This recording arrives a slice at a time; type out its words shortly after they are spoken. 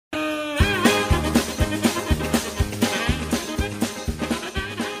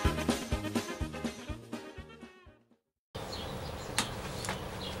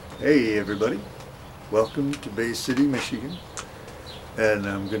Hey everybody, welcome to Bay City, Michigan, and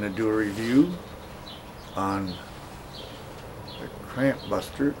I'm going to do a review on the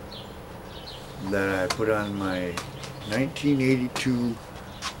CrampBuster that I put on my 1982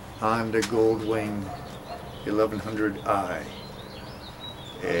 Honda Goldwing 1100i,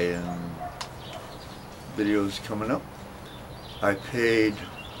 and video's coming up. I paid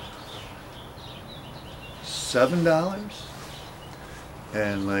 $7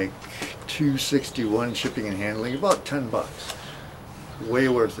 and like $2.61 shipping and handling, about 10 bucks. Way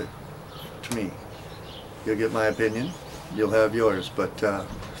worth it to me. You'll get my opinion, you'll have yours, but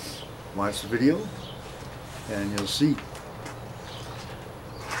watch the video and you'll see.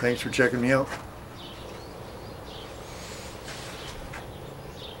 Thanks for checking me out.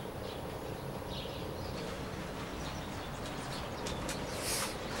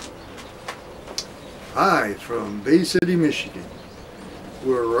 Hi from Bay City, Michigan.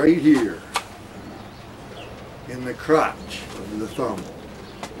 We're right here in the crotch of the thumb.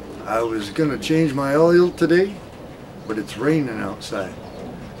 I was gonna change my oil today, but it's raining outside,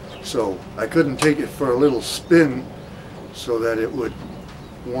 so I couldn't take it for a little spin so that it would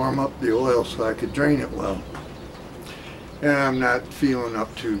warm up the oil so I could drain it well. And I'm not feeling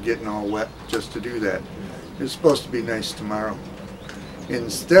up to getting all wet just to do that. It's supposed to be nice tomorrow.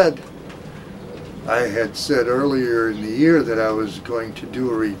 Instead, I had said earlier in the year that I was going to do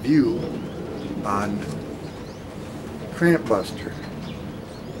a review on CrampBuster,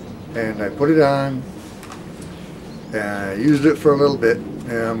 and I put it on and I used it for a little bit,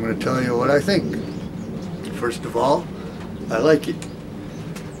 and I'm going to tell you what I think. First of all, I like it.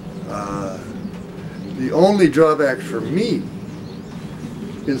 The only drawback for me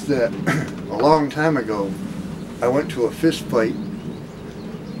is that a long time ago I went to a fist fight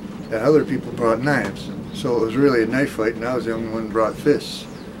and other people brought knives, so it was really a knife fight and I was the only one who brought fists.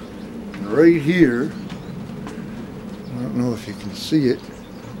 And right here, I don't know if you can see it,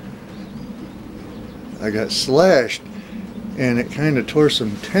 I got slashed and it kind of tore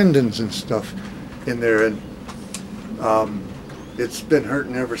some tendons and stuff in there, and it's been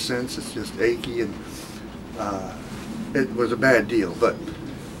hurting ever since. It's just achy, and it was a bad deal. But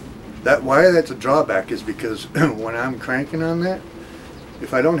why that's a drawback is because when I'm cranking on that,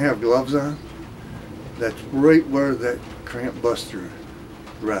 if I don't have gloves on, that's right where that CrampBuster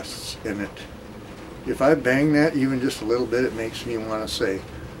rests in it. If I bang that even just a little bit, it makes me want to say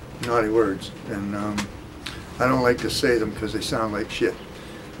naughty words, and I don't like to say them because they sound like shit.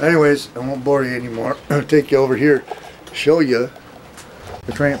 Anyways, I won't bore you anymore. I'll take you over here, show you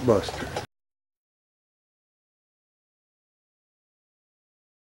the CrampBuster.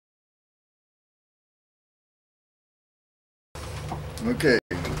 Okay,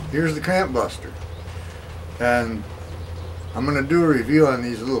 here's the CrampBuster, and I'm going to do a review on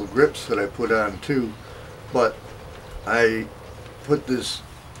these little grips that I put on too, but I put this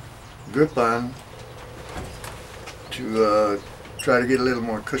grip on to try to get a little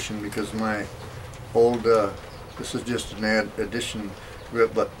more cushion because my old, this is just an addition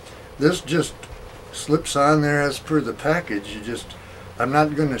grip, but this just slips on there as per the package. I'm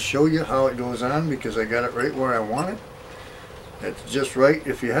not going to show you how it goes on because I got it right where I want it. It's just right.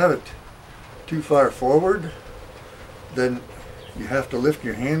 If you have it too far forward, then you have to lift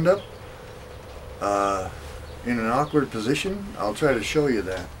your hand up in an awkward position. I'll try to show you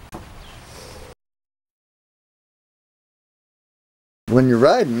that. When you're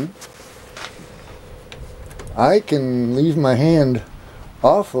riding, I can leave my hand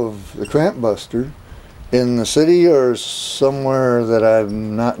off of the CrampBuster in the city or somewhere that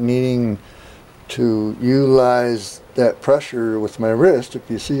I'm not needing to utilize that pressure with my wrist. If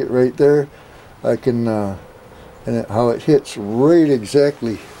you see it right there, I can and how it hits right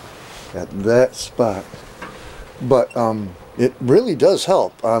exactly at that spot. But it really does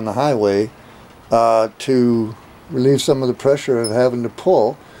help on the highway to relieve some of the pressure of having to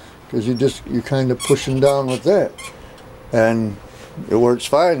pull, because you're kind of pushing down with that, and it works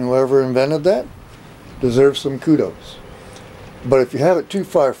fine. Whoever invented that deserves some kudos. But if you have it too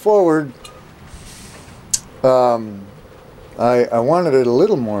far forward, I wanted it a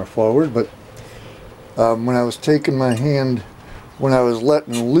little more forward, but when I was taking my hand, when I was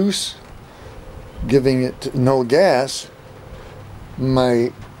letting loose, giving it no gas,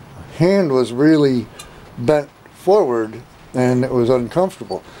 my hand was really bent forward and it was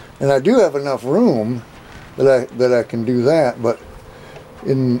uncomfortable. And I do have enough room that I can do that, but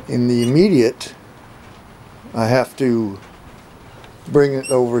in the immediate, I have to bring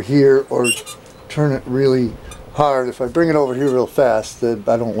it over here or turn it really hard. If I bring it over here real fast, then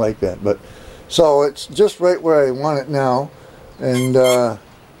I don't like that. But so it's just right where I want it now, and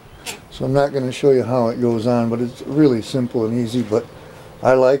So I'm not going to show you how it goes on, but it's really simple and easy, but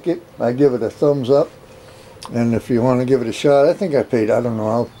I like it. I give it a thumbs up. And if you want to give it a shot, I think I paid, I don't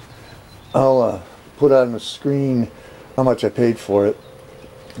know, I'll put on the screen how much I paid for it.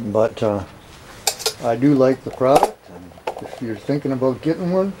 But I do like the product. And if you're thinking about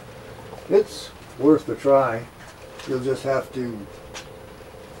getting one, it's worth a try. You'll just have to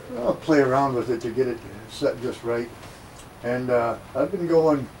play around with it to get it set just right. And I've been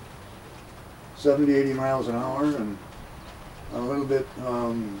going 70, 80 miles an hour, and a little bit,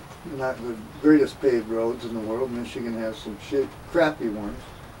 not the greatest paved roads in the world. Michigan has some crappy ones.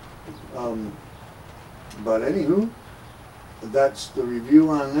 But anywho, that's the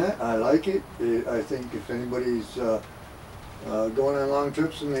review on that. I like it. I think if anybody's going on long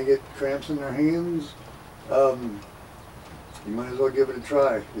trips and they get cramps in their hands, you might as well give it a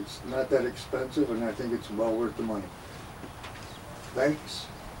try. It's not that expensive, and I think it's well worth the money. Thanks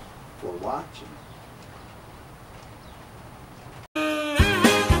for watching.